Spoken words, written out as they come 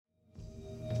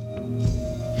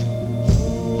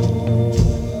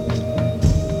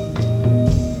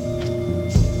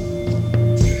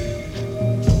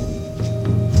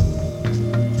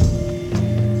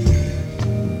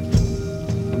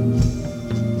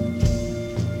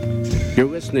You're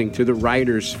listening to the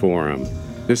Writers Forum.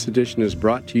 This edition is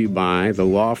brought to you by the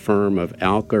law firm of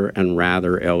Alker and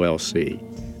Rather, LLC.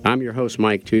 I'm your host,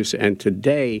 Mike Tusa, and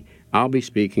today I'll be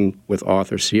speaking with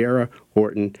author Ciera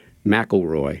Horton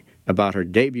McLeroy about her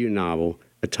debut novel,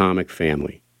 Atomic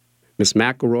Family. Miss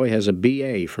McElroy has a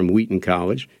B.A. from Wheaton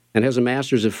College and has a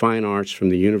Master's of Fine Arts from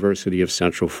the University of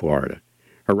Central Florida.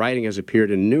 Her writing has appeared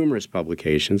in numerous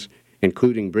publications,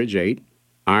 including Bridge 8,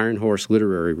 Iron Horse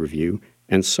Literary Review,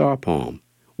 and Saw Palm.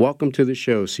 Welcome to the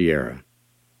show, Ciera.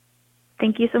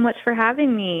 Thank you so much for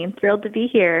having me. I'm thrilled to be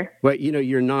here. Well, you know,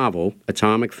 your novel,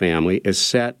 Atomic Family, is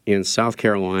set in South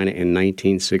Carolina in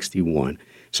 1961.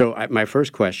 So my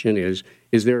first question is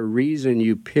there a reason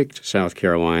you picked South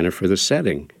Carolina for the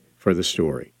setting for the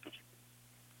story?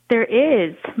 There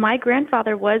is. My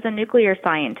grandfather was a nuclear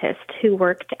scientist who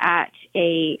worked at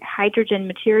a hydrogen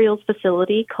materials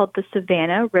facility called the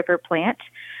Savannah River Plant,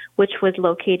 which was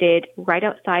located right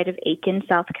outside of Aiken,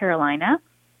 South Carolina.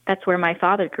 That's where my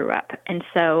father grew up. And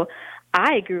so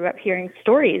I grew up hearing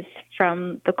stories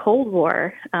from the Cold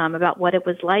War about what it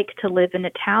was like to live in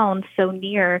a town so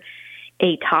near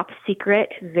a top secret,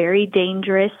 very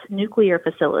dangerous nuclear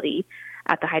facility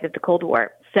at the height of the Cold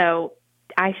War. So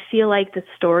I feel like the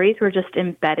stories were just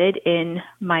embedded in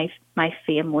my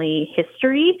family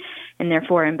history and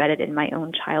therefore embedded in my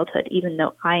own childhood, even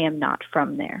though I am not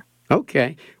from there.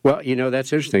 Okay. Well, you know,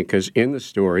 that's interesting because in the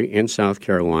story in South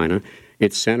Carolina,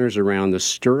 it centers around the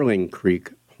Sterling Creek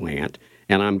plant.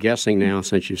 And I'm guessing now,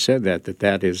 since you said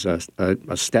that is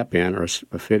a step in or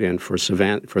a fit in for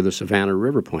the Savannah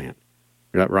River plant.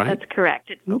 Is that right? That's correct.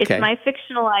 It's my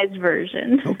fictionalized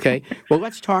version. Okay. Well,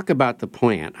 let's talk about the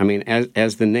plant. I mean,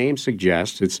 as the name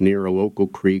suggests, it's near a local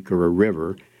creek or a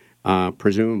river,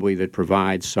 presumably that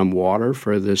provides some water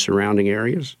for the surrounding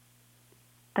areas?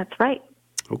 That's right.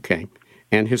 Okay.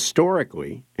 And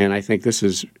historically, and I think this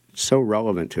is so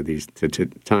relevant to these to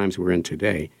times we're in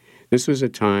today, this was a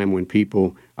time when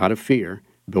people, out of fear,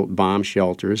 built bomb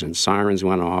shelters and sirens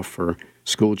went off for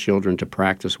school children to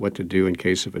practice what to do in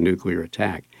case of a nuclear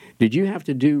attack. Did you have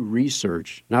to do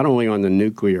research, not only on the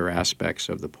nuclear aspects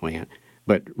of the plant,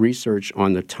 but research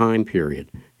on the time period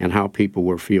and how people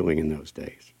were feeling in those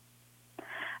days?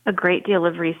 A great deal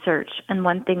of research. And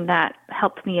one thing that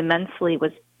helped me immensely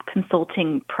was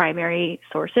consulting primary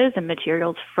sources and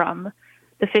materials from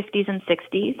the 50s and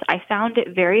 60s. I found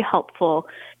it very helpful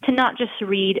to not just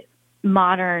read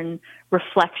modern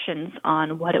reflections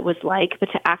on what it was like, but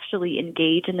to actually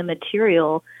engage in the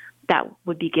material that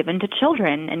would be given to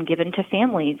children and given to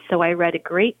families. So I read a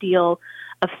great deal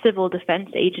of civil defense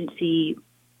agency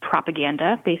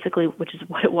propaganda, basically, which is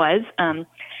what it was,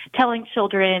 telling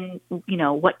children, you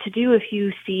know, what to do if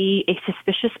you see a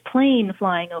suspicious plane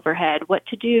flying overhead, what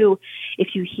to do if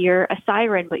you hear a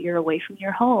siren but you're away from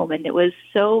your home. And it was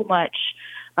so much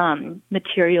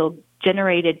material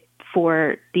generated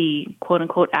for the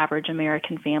quote-unquote average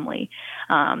American family.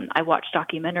 I watched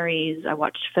documentaries, I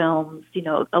watched films, you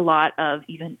know, a lot of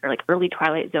even like early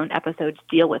Twilight Zone episodes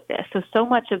deal with this. So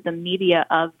much of the media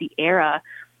of the era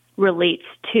relates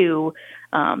to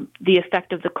the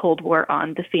effect of the Cold War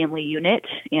on the family unit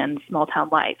and small-town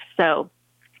life. So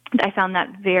I found that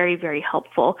very, very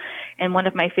helpful. And one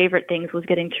of my favorite things was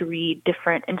getting to read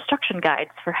different instruction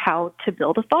guides for how to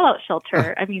build a fallout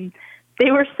shelter. I mean, they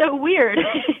were so weird,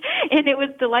 and it was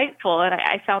delightful. And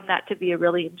I found that to be a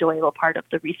really enjoyable part of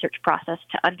the research process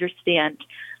to understand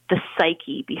the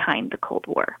psyche behind the Cold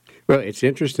War. Well, it's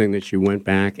interesting that you went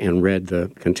back and read the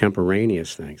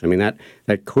contemporaneous things. I mean,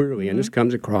 that clearly, and this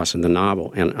comes across in the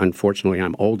novel, and unfortunately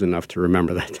I'm old enough to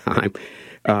remember that time,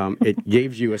 it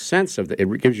gives you a sense of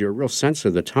it gives you a real sense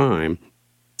of the time,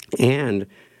 and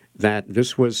that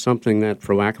this was something that,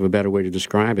 for lack of a better way to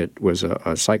describe it, was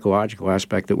a psychological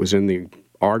aspect that was in the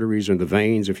arteries or the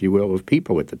veins, if you will, of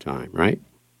people at the time, right?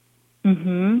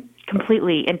 Mm-hmm.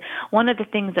 Completely. And one of the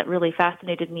things that really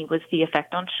fascinated me was the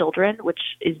effect on children, which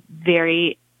is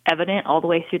very evident all the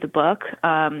way through the book.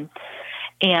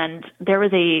 And there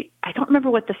was I don't remember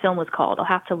what the film was called. I'll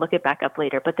have to look it back up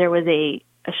later. But there was a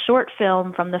short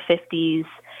film from the 50s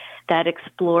that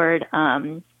explored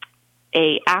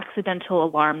a accidental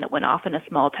alarm that went off in a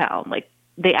small town. Like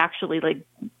they actually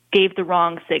gave the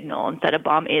wrong signal and said a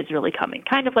bomb is really coming,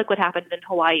 kind of like what happened in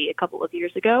Hawaii a couple of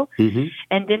years ago. Mm-hmm.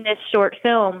 And in this short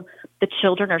film, the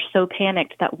children are so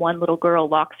panicked that one little girl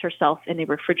locks herself in a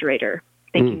refrigerator,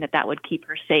 thinking that would keep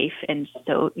her safe. And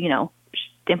so, you know,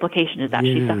 the implication is that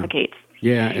she suffocates.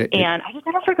 Yeah. And I just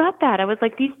never forgot that. I was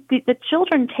like, the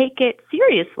children take it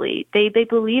seriously. They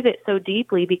believe it so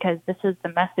deeply because this is the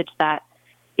message that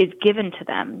is given to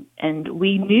them. And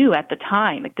we knew at the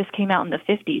time, like this came out in the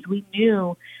 50s, we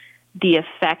knew the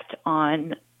effect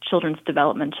on children's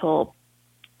developmental,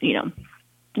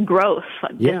 growth.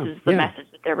 This is the message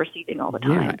that they're receiving all the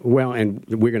time. Yeah, well, and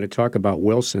we're going to talk about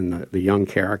Wilson, the young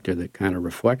character that kind of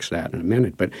reflects that in a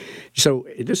minute. But so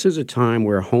this is a time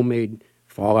where homemade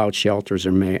fallout shelters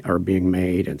are being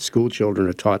made, and school children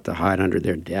are taught to hide under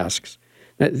their desks.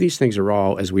 Now, these things are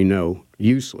all, as we know,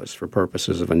 useless for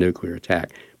purposes of a nuclear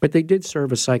attack. But they did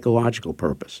serve a psychological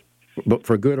purpose, but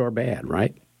for good or bad,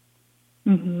 right?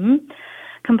 Mm-hmm.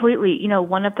 Completely.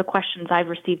 One of the questions I've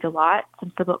received a lot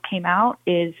since the book came out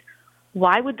is,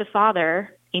 why would the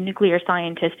father, a nuclear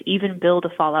scientist, even build a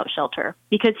fallout shelter?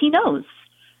 Because he knows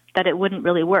that it wouldn't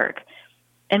really work.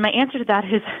 And my answer to that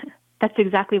is that's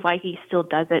exactly why he still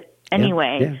does it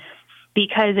anyway,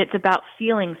 because it's about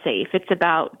feeling safe. It's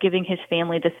about giving his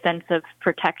family the sense of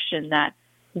protection that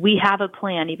we have a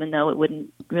plan, even though it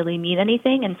wouldn't really mean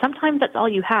anything. And sometimes that's all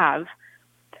you have.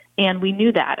 And we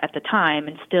knew that at the time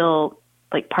and still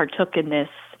partook in this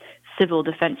civil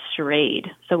defense charade.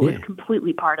 So it was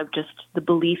completely part of just the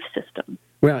belief system.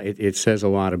 Well, it says a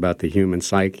lot about the human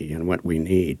psyche and what we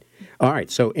need. All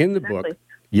right, so in the book,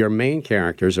 your main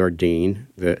characters are Dean,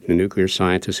 the nuclear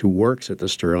scientist who works at the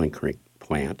Sterling Creek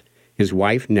plant, his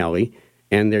wife Nellie,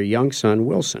 and their young son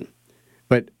Wilson.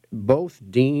 But both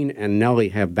Dean and Nellie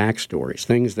have backstories,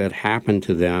 things that happened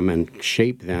to them and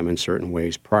shaped them in certain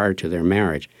ways prior to their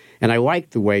marriage. And I like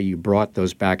the way you brought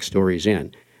those backstories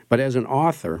in. But as an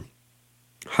author,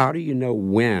 how do you know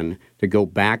when to go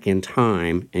back in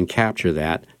time and capture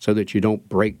that so that you don't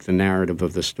break the narrative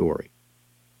of the story?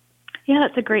 Yeah,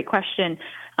 that's a great question.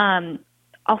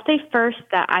 I'll say first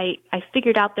that I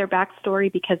figured out their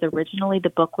backstory because originally the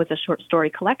book was a short story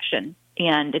collection,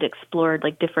 and it explored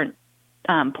different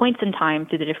points in time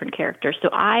through the different characters. So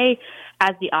I,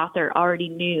 as the author, already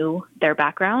knew their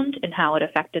background and how it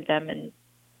affected them in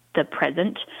the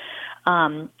present.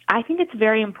 I think it's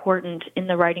very important in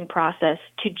the writing process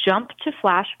to jump to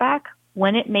flashback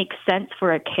when it makes sense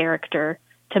for a character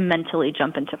to mentally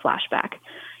jump into flashback.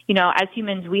 As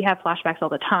humans, we have flashbacks all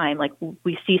the time.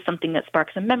 We see something that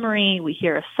sparks a memory, we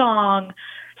hear a song,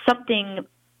 something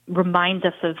reminds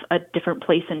us of a different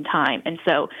place in time. And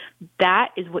so that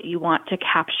is what you want to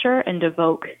capture and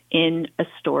evoke in a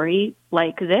story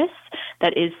like this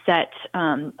that is set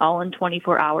all in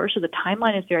 24 hours. So the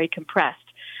timeline is very compressed.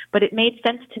 But it made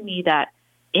sense to me that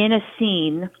in a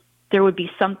scene, there would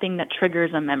be something that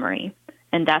triggers a memory.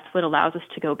 And that's what allows us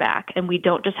to go back. And we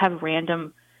don't just have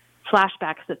random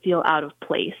flashbacks that feel out of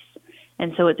place.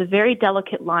 And so it's a very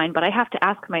delicate line, but I have to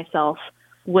ask myself,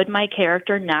 would my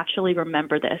character naturally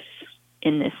remember this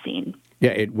in this scene?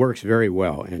 Yeah, it works very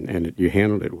well, and you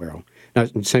handled it well. Now,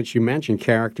 since you mentioned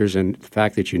characters and the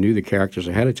fact that you knew the characters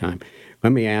ahead of time,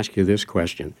 let me ask you this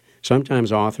question.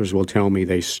 Sometimes authors will tell me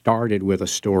they started with a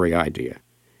story idea.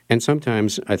 And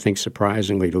sometimes, I think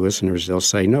surprisingly to listeners, they'll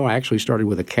say, no, I actually started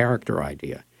with a character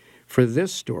idea. For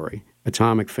this story,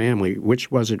 Atomic Family,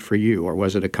 which was it for you, or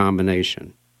was it a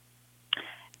combination?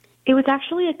 It was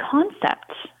actually a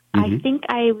concept. I think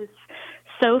I was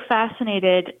so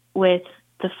fascinated with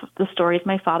the stories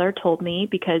my father told me,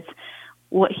 because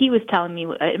what he was telling me,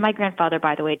 my grandfather,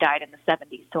 by the way, died in the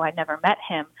 70s, so I never met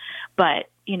him. But,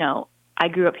 I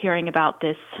grew up hearing about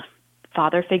this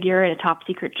father figure in a top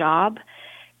secret job,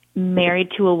 married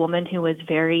to a woman who was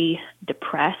very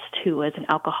depressed, who was an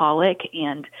alcoholic.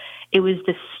 And it was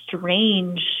this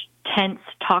strange, tense,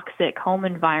 toxic home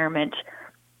environment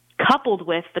coupled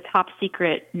with the top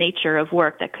secret nature of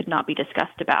work that could not be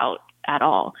discussed about at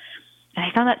all. And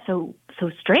I found that so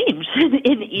strange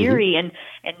and eerie, and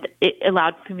it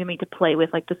allowed for me to play with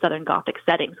the Southern Gothic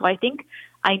setting. So I think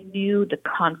I knew the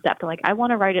concept. I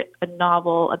want to write a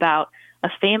novel about a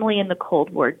family in the Cold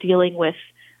War dealing with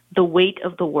the weight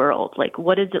of the world.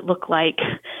 What does it look like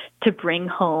to bring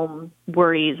home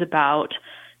worries about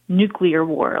nuclear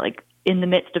war, in the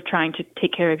midst of trying to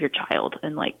take care of your child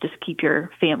and just keep your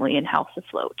family and house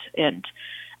afloat. And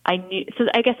I knew, so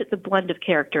I guess it's a blend of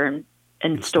character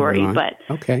and story, but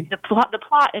the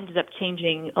plot ended up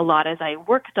changing a lot as I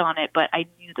worked on it, but I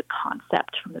knew the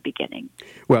concept from the beginning.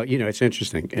 Well, it's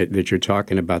interesting that you're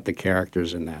talking about the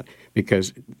characters in that,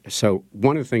 because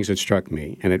one of the things that struck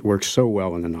me, and it works so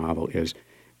well in the novel, is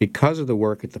because of the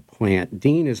work at the plant,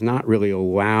 Dean is not really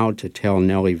allowed to tell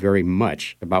Nellie very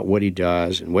much about what he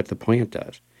does and what the plant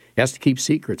does. He has to keep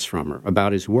secrets from her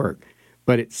about his work.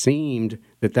 But it seemed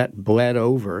that bled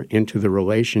over into the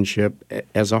relationship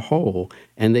as a whole,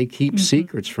 and they keep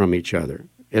secrets from each other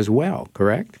as well,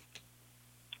 correct?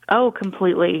 Oh,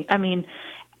 completely. I mean,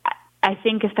 I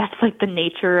think if that's the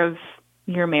nature of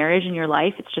your marriage and your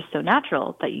life, it's just so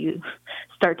natural that you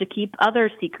start to keep other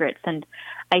secrets. And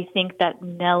I think that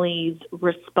Nellie's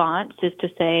response is to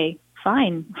say,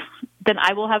 fine, then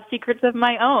I will have secrets of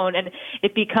my own. And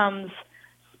it becomes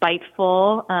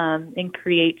spiteful and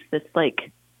creates this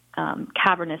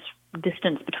cavernous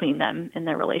distance between them in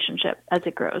their relationship as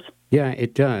it grows. Yeah,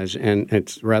 it does, and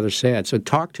it's rather sad. So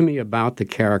talk to me about the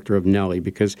character of Nellie,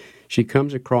 because she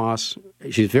comes across,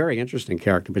 she's a very interesting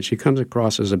character, but she comes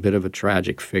across as a bit of a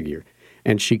tragic figure,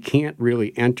 and she can't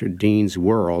really enter Dean's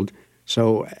world,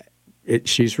 so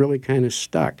she's really kind of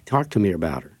stuck. Talk to me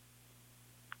about her.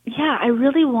 Yeah, I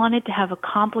really wanted to have a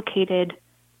complicated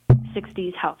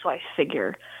 60s housewife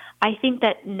figure. I think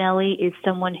that Nellie is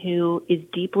someone who is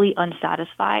deeply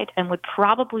unsatisfied and would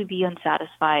probably be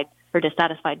unsatisfied or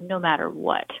dissatisfied no matter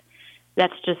what.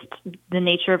 That's just the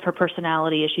nature of her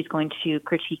personality, is she's going to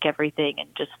critique everything, and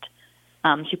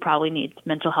just she probably needs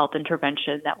mental health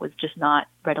intervention that was just not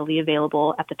readily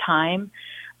available at the time.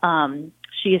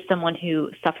 She is someone who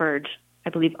suffered,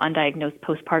 I believe, undiagnosed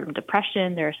postpartum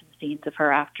depression. There are some scenes of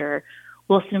her after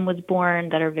Wilson was born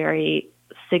that are very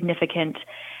significant.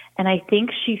 And I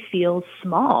think she feels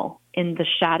small in the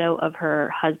shadow of her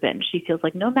husband. She feels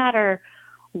like no matter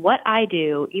what I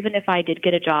do, even if I did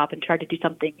get a job and tried to do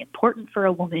something important for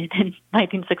a woman in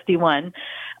 1961,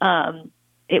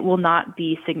 it will not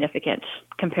be significant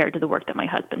compared to the work that my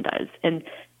husband does. And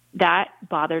that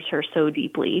bothers her so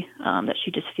deeply that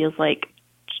she just feels like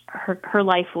her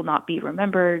life will not be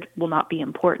remembered, will not be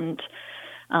important.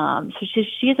 So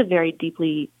she is a very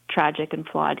deeply tragic and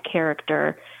flawed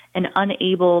character, and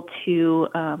unable to,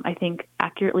 I think,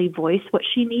 accurately voice what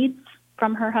she needs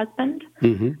from her husband,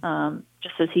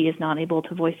 just as he is not able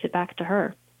to voice it back to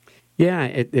her. Yeah,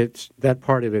 it's that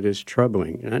part of it is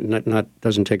troubling. Not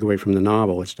doesn't take away from the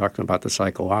novel. It's talking about the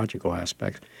psychological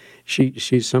aspects.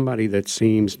 She's somebody that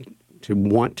seems to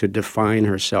want to define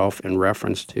herself in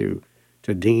reference to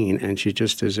Dean, and she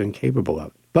just is incapable of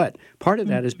it. But part of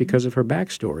that is because of her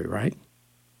backstory, right?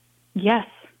 Yes,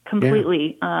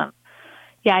 completely.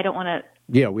 Yeah, I don't want to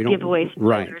give away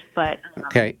spoilers, but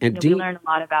okay. And Dean, we learn a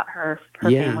lot about her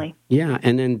family. Yeah,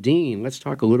 and then Dean, let's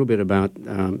talk a little bit about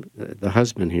the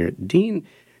husband here. Dean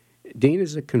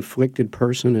is a conflicted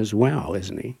person as well,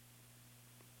 isn't he?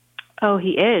 Oh,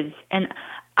 he is. And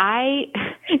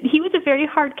he was a very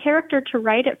hard character to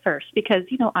write at first because,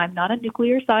 I'm not a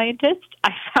nuclear scientist.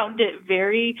 I found it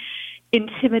very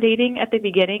intimidating at the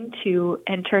beginning to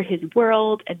enter his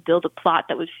world and build a plot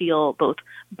that would feel both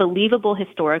believable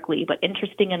historically, but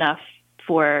interesting enough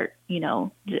for,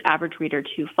 the average reader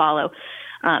to follow.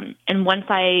 And once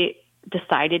I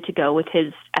decided to go with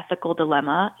his ethical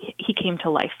dilemma, he came to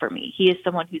life for me. He is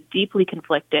someone who's deeply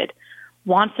conflicted,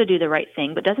 wants to do the right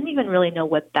thing, but doesn't even really know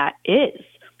what that is,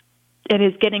 and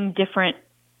is getting different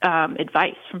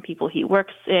advice from people he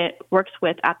works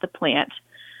with at the plant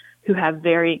who have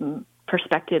varying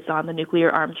perspectives on the nuclear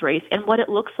arms race and what it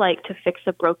looks like to fix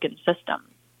a broken system.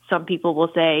 Some people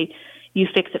will say, you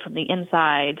fix it from the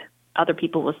inside. Other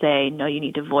people will say, no, you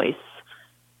need to voice,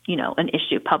 an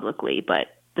issue publicly. But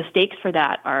the stakes for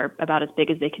that are about as big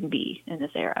as they can be in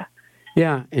this era.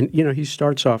 Yeah, and, he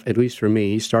starts off, at least for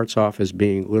me, he starts off as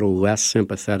being a little less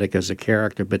sympathetic as a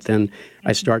character, but then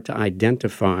I start to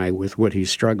identify with what he's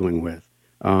struggling with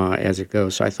as it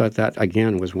goes. So I thought that,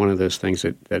 again, was one of those things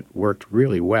that worked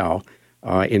really well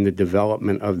in the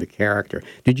development of the character.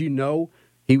 Did you know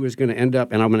he was going to end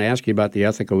up, and I'm going to ask you about the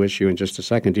ethical issue in just a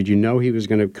second, did you know he was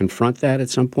going to confront that at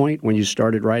some point when you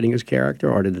started writing his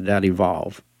character, or did that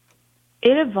evolve?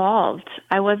 It evolved.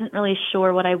 I wasn't really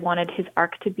sure what I wanted his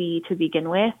arc to be to begin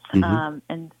with,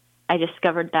 and I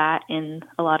discovered that in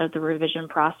a lot of the revision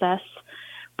process.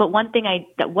 But one thing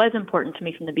that was important to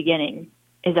me from the beginning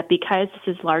is that because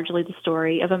this is largely the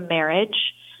story of a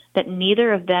marriage, that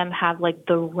neither of them have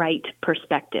the right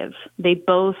perspective. They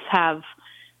both have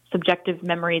subjective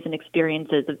memories and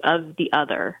experiences of the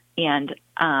other, and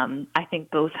I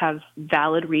think both have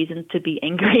valid reasons to be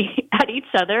angry at each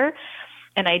other.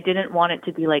 And I didn't want it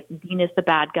to be Dean is the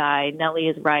bad guy, Nellie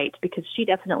is right, because she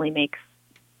definitely makes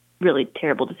really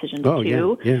terrible decisions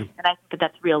too. Yeah. And I think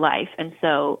that's real life. And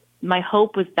so my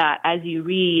hope was that as you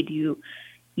read, you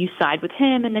side with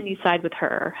him, and then you side with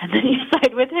her, and then you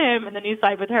side with him, and then you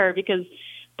side with her, because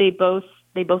they both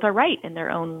are right in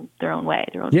their own way,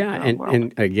 their own world.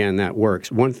 And again, that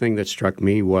works. One thing that struck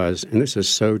me was, and this is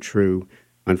so true,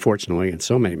 unfortunately, in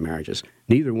so many marriages,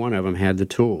 neither one of them had the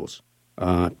tools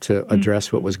to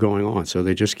address what was going on. So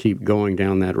they just keep going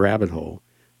down that rabbit hole,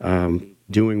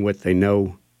 doing what they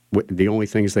know, the only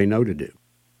things they know to do.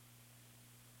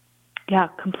 Yeah,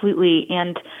 completely.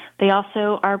 And they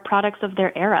also are products of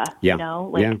their era.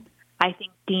 I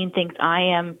think Dean thinks I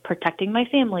am protecting my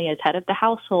family as head of the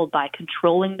household by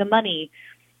controlling the money,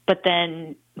 but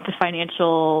then the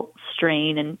financial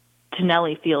strain and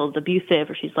Nellie feels abusive,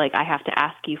 or she's like, I have to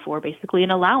ask you for basically an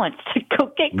allowance to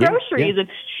go get groceries. And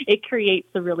it creates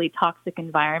a really toxic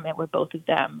environment where both of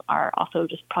them are also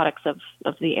just products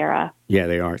of the era. Yeah,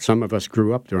 they are. Some of us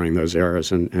grew up during those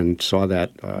eras and saw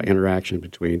that interaction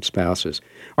between spouses.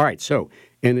 All right, so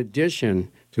in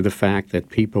addition to the fact that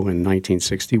people in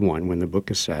 1961, when the book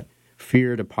is set,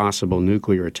 feared a possible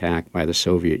nuclear attack by the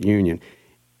Soviet Union,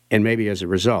 and maybe as a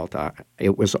result,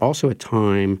 it was also a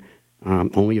time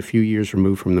only a few years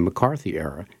removed from the McCarthy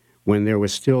era, when there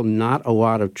was still not a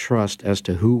lot of trust as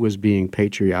to who was being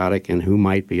patriotic and who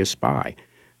might be a spy.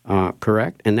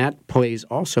 Correct? And that plays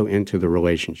also into the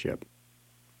relationship.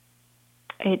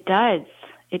 It does.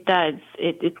 It does.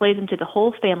 It plays into the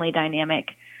whole family dynamic,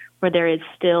 where there is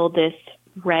still this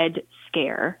Red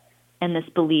Scare and this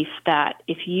belief that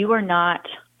if you are not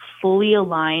fully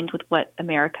aligned with what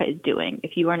America is doing,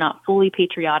 if you are not fully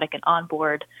patriotic and on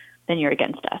board, then you're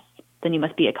against us. Then you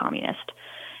must be a communist.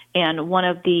 And one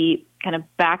of the kind of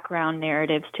background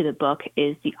narratives to the book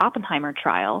is the Oppenheimer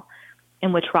trial,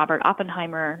 in which Robert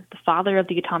Oppenheimer, the father of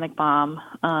the atomic bomb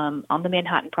on the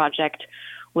Manhattan Project,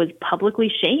 was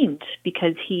publicly shamed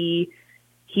because he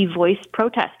voiced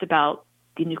protest about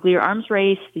the nuclear arms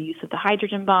race, the use of the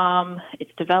hydrogen bomb,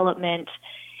 its development.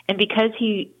 And because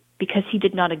he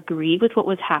did not agree with what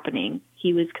was happening,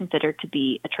 he was considered to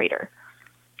be a traitor.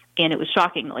 And it was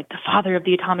shocking, like the father of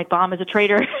the atomic bomb is a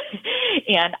traitor.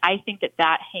 And I think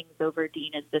that hangs over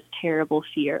Dean as this terrible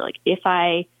fear. Like, if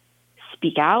I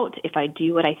speak out, if I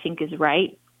do what I think is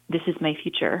right, this is my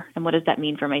future. And what does that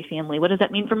mean for my family? What does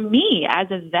that mean for me as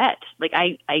a vet? Like,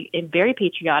 I am very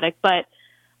patriotic, but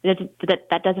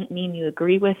that doesn't mean you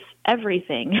agree with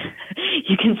everything.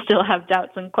 You can still have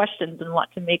doubts and questions and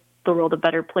want to make the world a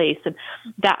better place. And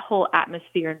that whole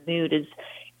atmosphere and mood is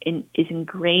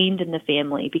ingrained in the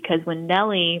family, because when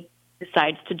Nellie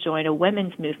decides to join a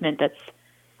women's movement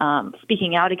that's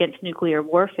speaking out against nuclear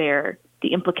warfare,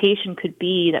 the implication could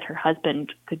be that her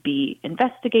husband could be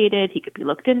investigated, he could be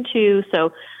looked into.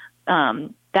 So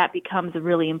that becomes a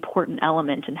really important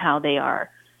element in how they are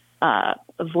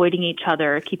avoiding each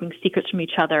other, keeping secrets from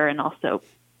each other, and also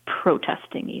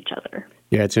protesting each other.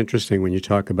 Yeah, it's interesting when you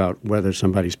talk about whether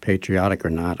somebody's patriotic or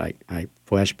not. I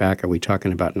flash back, are we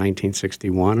talking about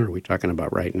 1961 or are we talking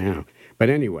about right now? But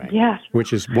anyway,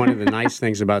 which is one of the nice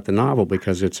things about the novel,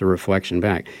 because it's a reflection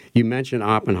back. You mentioned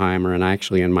Oppenheimer, and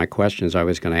actually in my questions I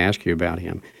was going to ask you about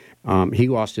him. He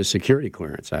lost his security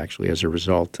clearance, actually, as a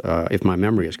result, if my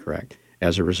memory is correct,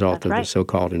 as a result of the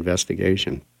so-called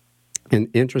investigation. And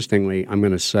interestingly, I'm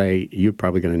going to say, you're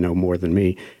probably going to know more than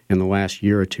me, in the last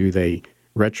year or two, they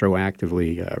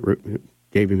retroactively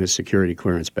gave him his security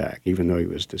clearance back, even though he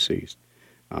was deceased,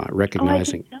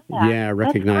 recognizing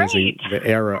the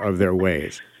error of their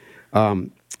ways. I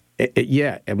mean, I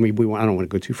don't want to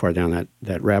go too far down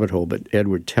that rabbit hole, but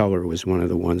Edward Teller was one of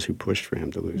the ones who pushed for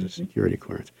him to lose his security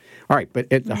clearance. All right,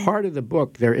 but at the heart of the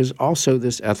book, there is also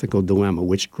this ethical dilemma,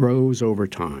 which grows over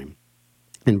time,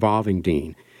 involving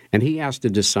Dean. And he has to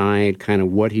decide kind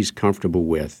of what he's comfortable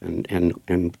with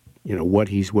and what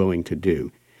he's willing to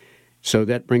do. So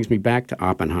that brings me back to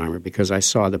Oppenheimer, because I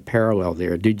saw the parallel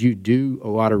there. Did you do a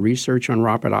lot of research on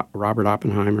Robert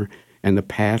Oppenheimer and the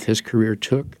path his career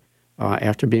took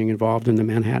after being involved in the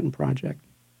Manhattan Project?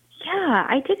 Yeah,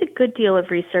 I did a good deal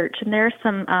of research, and there are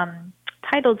some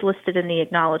titles listed in the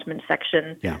acknowledgement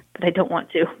section that I don't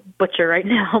want to butcher right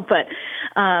now, but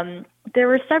there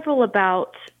were several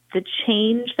about the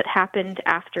change that happened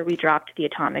after we dropped the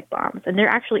atomic bombs. And there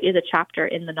actually is a chapter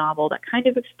in the novel that kind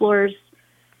of explores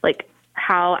like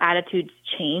how attitudes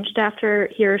changed after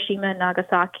Hiroshima and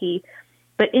Nagasaki.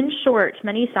 But in short,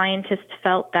 many scientists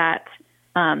felt that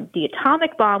the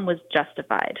atomic bomb was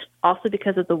justified, also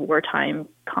because of the wartime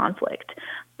conflict,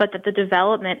 but that the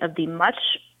development of the much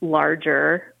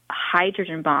larger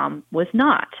hydrogen bomb was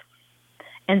not.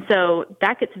 And so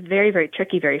that gets very, very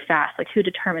tricky very fast, like who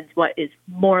determines what is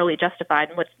morally justified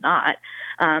and what's not.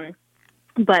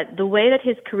 But the way that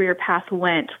his career path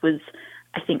went was,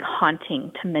 I think,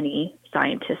 haunting to many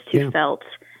scientists who felt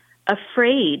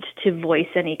afraid to voice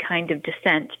any kind of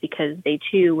dissent, because they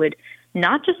too would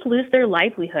not just lose their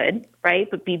livelihood, right,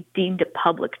 but be deemed a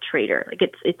public traitor. Like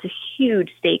it's a huge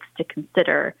stakes to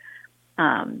consider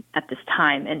at this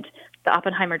time. And the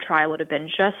Oppenheimer trial would have been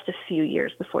just a few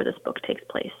years before this book takes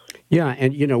place. Yeah,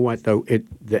 and you know what, though?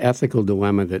 The ethical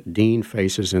dilemma that Dean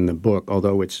faces in the book,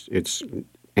 although it's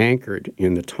anchored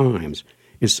in the times,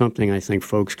 is something I think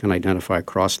folks can identify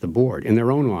across the board in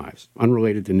their own lives,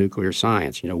 unrelated to nuclear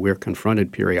science. We're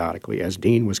confronted periodically, as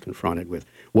Dean was confronted with,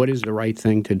 what is the right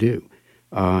thing to do?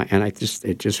 And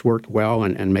it just worked well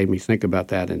and made me think about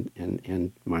that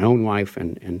in my own life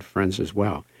and friends as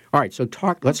well. All right, so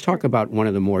let's talk about one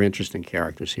of the more interesting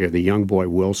characters here, the young boy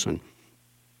Wilson,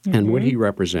 and what he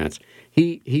represents.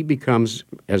 He becomes,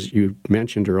 as you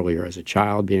mentioned earlier, as a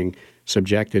child being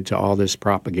subjected to all this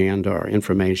propaganda or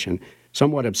information,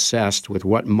 somewhat obsessed with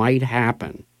what might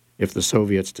happen if the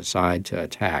Soviets decide to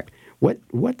attack.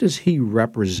 What does he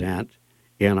represent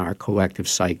in our collective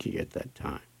psyche at that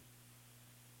time?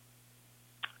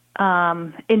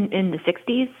 In the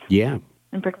 60s? Yeah.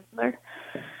 In particular?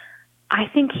 I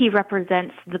think he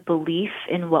represents the belief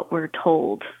in what we're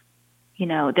told.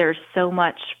 There's so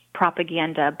much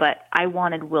propaganda, but I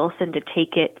wanted Wilson to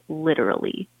take it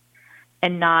literally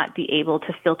and not be able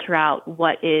to filter out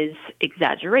what is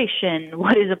exaggeration,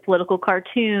 what is a political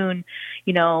cartoon,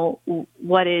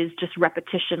 what is just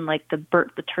repetition like the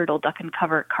Bert the Turtle Duck and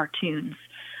Cover cartoons.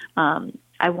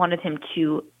 I wanted him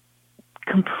to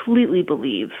completely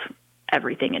believe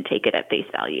everything and take it at face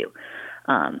value.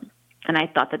 And I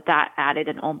thought that added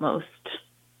an almost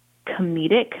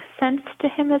comedic sense to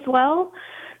him as well.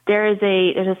 There's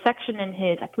a section in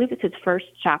I believe it's his first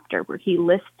chapter, where he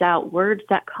lists out words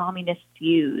that communists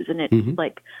use, and it's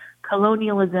like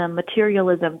colonialism,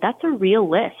 materialism. That's a real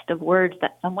list of words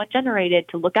that someone generated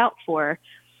to look out for.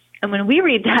 And when we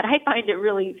read that, I find it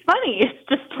really funny. It's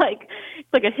just like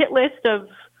a hit list of,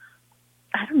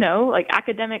 I don't know, like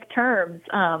academic terms.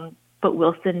 But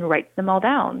Wilson writes them all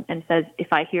down and says, if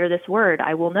I hear this word,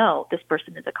 I will know this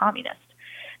person is a communist.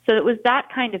 So it was that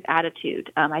kind of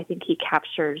attitude. I think he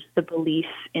captures the belief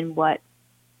in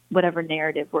whatever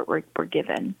narrative we're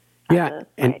given as a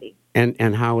society.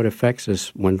 And how it affects us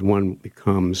when one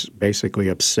becomes basically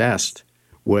obsessed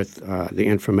with the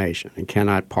information and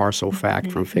cannot parcel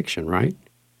fact from fiction, right?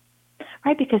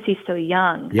 Right, because he's so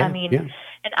young. Yeah,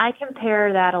 and I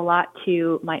compare that a lot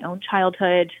to my own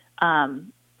childhood.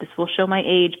 This will show my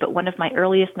age, but one of my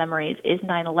earliest memories is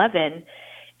 9/11,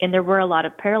 and there were a lot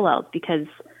of parallels because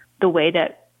the way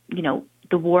that,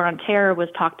 the war on terror was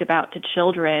talked about to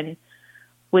children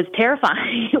was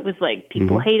terrifying. It was like,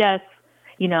 people hate us,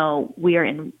 we are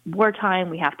in wartime,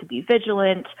 we have to be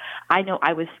vigilant. I know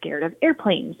I was scared of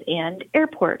airplanes and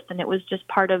airports, and it was just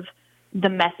part of the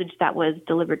message that was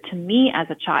delivered to me as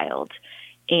a child.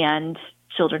 And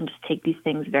children just take these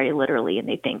things very literally, and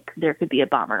they think there could be a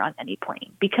bomber on any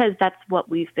plane because that's what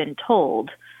we've been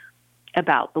told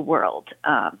about the world.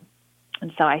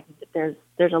 And so I think that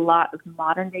there's a lot of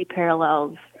modern day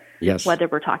parallels, whether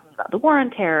we're talking about the war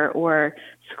on terror or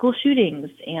school shootings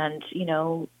and,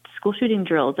 school shooting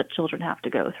drills that children have to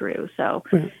go through. So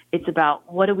it's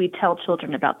about, what do we tell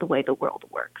children about the way the world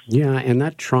works? Yeah, and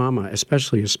that trauma,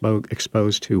 especially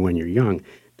exposed to when you're young,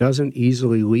 doesn't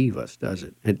easily leave us, does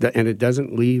it? And it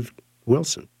doesn't leave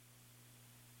Wilson.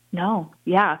 No,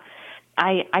 yeah.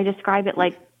 I describe it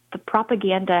like the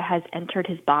propaganda has entered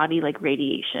his body like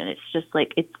radiation. It's just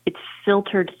like it's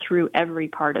filtered through every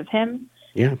part of him.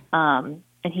 Yeah. And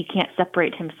he can't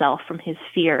separate himself from his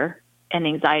fear and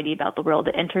anxiety about the world.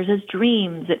 It enters his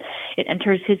dreams. It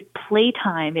enters his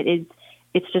playtime.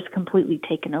 It's just completely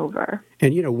taken over.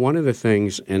 And, one of the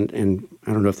things, and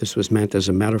I don't know if this was meant as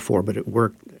a metaphor, but it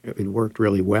worked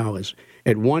really well, is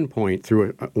at one point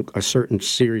through a certain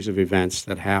series of events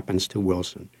that happens to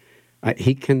Wilson,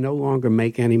 he can no longer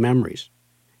make any memories.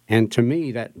 And to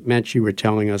me, that meant you were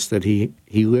telling us that he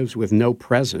lives with no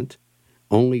present,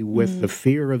 only with the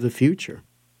fear of the future.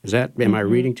 Am I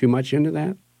reading too much into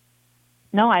that?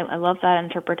 No, I love that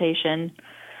interpretation.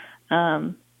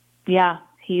 Yeah.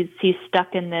 He's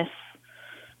stuck in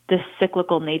this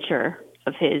cyclical nature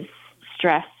of his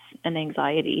stress and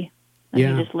anxiety,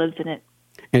 and he just lives in it.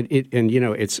 And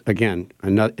it's again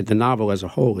the novel as a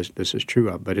whole this is true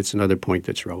of, but it's another point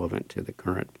that's relevant to the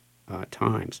current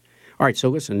times. All right, so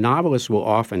listen, novelists will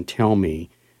often tell me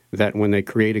that when they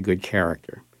create a good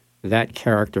character, that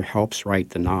character helps write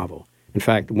the novel. In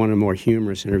fact, one of the more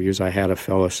humorous interviews I had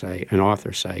an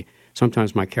author say,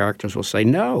 sometimes my characters will say,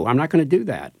 "No, I'm not going to do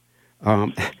that."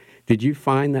 Did you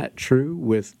find that true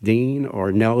with Dean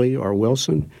or Nellie or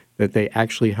Wilson, that they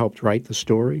actually helped write the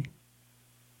story?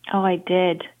 Oh, I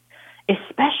did.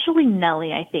 Especially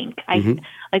Nellie, I think.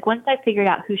 Once I figured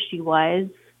out who she was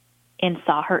and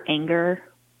saw her anger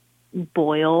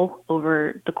boil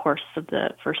over the course of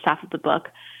the first half of the book,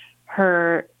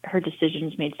 her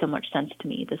decisions made so much sense to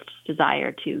me. This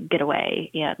desire to get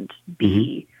away and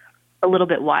be a little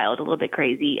bit wild, a little bit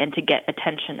crazy, and to get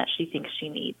attention that she thinks she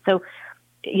needs. So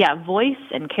voice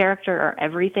and character are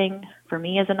everything for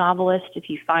me as a novelist. If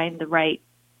you find the right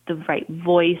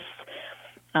voice,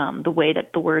 the way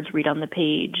that the words read on the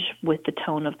page with the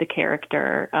tone of the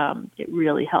character, it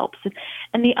really helps.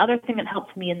 And the other thing that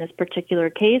helped me in this particular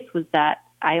case was that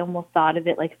I almost thought of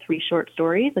it like 3 short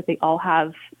stories. Like they all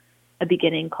have a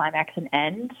beginning, climax, and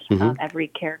end, every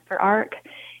character arc.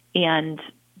 And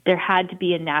there had to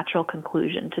be a natural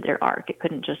conclusion to their arc. It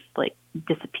couldn't just like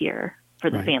disappear for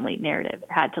the family narrative.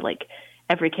 It had to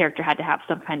every character had to have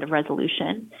some kind of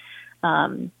resolution.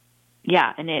 And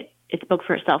it spoke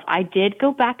for itself. I did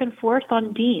go back and forth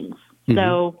on Dean's.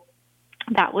 So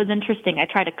that was interesting. I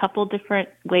tried a couple different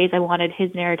ways I wanted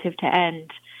his narrative to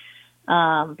end.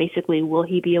 Basically, will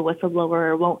he be a whistleblower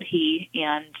or won't he?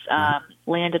 And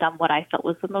landed on what I felt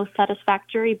was the most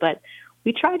satisfactory, but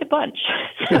we tried a bunch.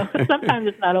 So sometimes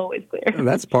it's not always clear.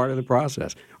 That's part of the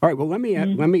process. All right, well, let me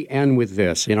end with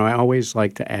this. I always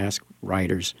like to ask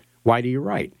writers, why do you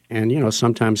write? And,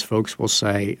 sometimes folks will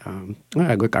say,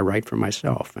 look, I write for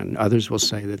myself. And others will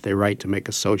say that they write to make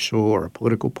a social or a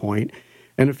political point.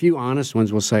 And a few honest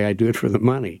ones will say, I do it for the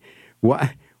money.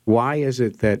 Why is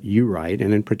it that you write,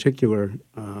 and in particular,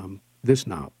 this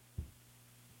novel?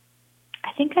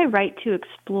 I think I write to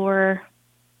explore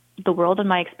the world and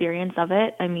my experience of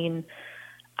it. I mean,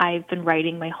 I've been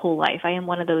writing my whole life. I am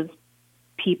one of those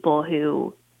people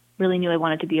who really knew I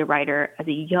wanted to be a writer as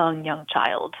a young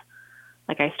child.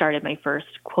 Like I started my first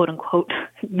quote-unquote,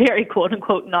 very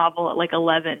quote-unquote novel at like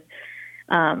 11,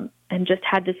 and just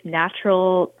had this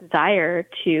natural desire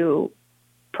to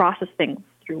process things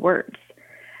through words.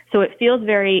 So it feels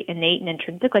very innate and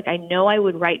intrinsic. Like I know I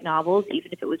would write novels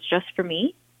even if it was just for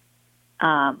me.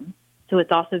 So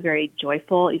it's also very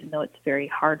joyful, even though it's very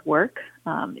hard work.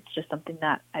 It's just something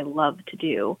that I love to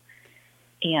do.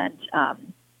 And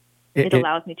it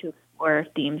allows me to explore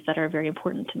themes that are very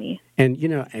important to me. And,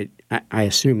 I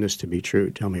assume this to be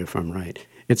true. Tell me if I'm right.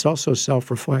 It's also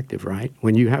self-reflective, right?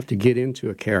 When you have to get into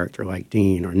a character like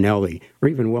Dean or Nellie or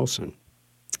even Wilson,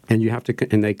 and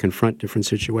and they confront different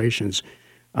situations,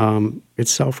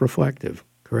 it's self-reflective,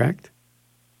 correct?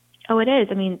 Oh, it is.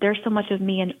 I mean, there's so much of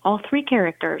me in all 3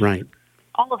 characters. Right.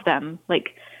 All of them.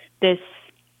 Like this,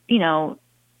 this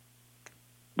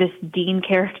Dean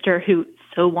character who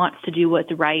so wants to do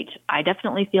what's right. I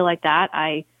definitely feel like that.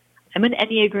 I'm an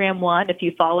Enneagram 1. If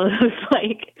you follow those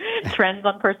trends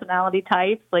on personality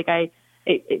types,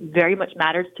 it very much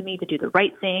matters to me to do the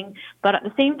right thing. But at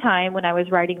the same time, when I was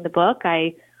writing the book,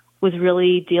 I was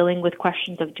really dealing with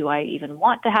questions of, do I even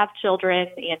want to have children?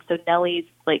 And so Nellie's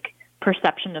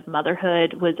perception of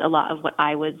motherhood was a lot of what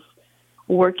I was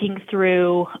working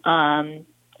through. And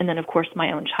then, of course,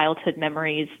 my own childhood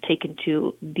memories taken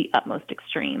to the utmost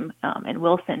extreme, and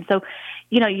Wilson. So,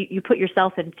 you put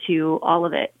yourself into all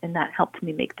of it, and that helped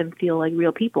me make them feel like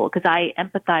real people because I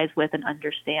empathize with and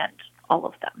understand all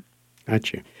of them.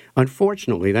 Gotcha.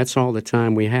 Unfortunately, that's all the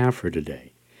time we have for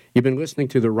today. You've been listening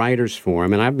to the Writers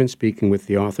Forum, and I've been speaking with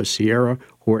the author Ciera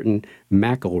Horton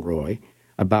McLeroy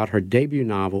about her debut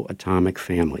novel, Atomic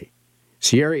Family.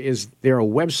 Ciera, is there a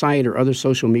website or other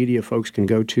social media folks can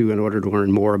go to in order to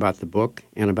learn more about the book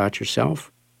and about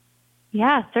yourself?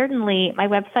 Yeah, certainly. My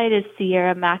website is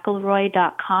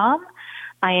CieraMcElroy.com.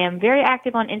 I am very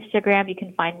active on Instagram. You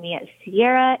can find me at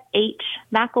Ciera H.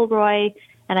 McElroy,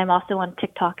 and I'm also on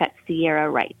TikTok at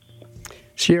Ciera Writes.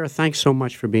 Ciera, thanks so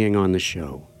much for being on the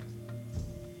show.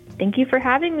 Thank you for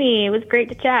having me. It was great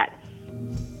to chat.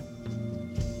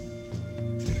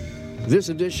 This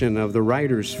edition of the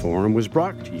Writers Forum was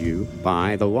brought to you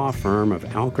by the law firm of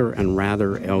Alker and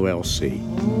Rather, LLC.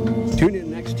 Tune in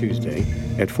next Tuesday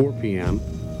at 4 p.m.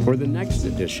 for the next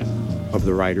edition of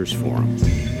the Writers Forum.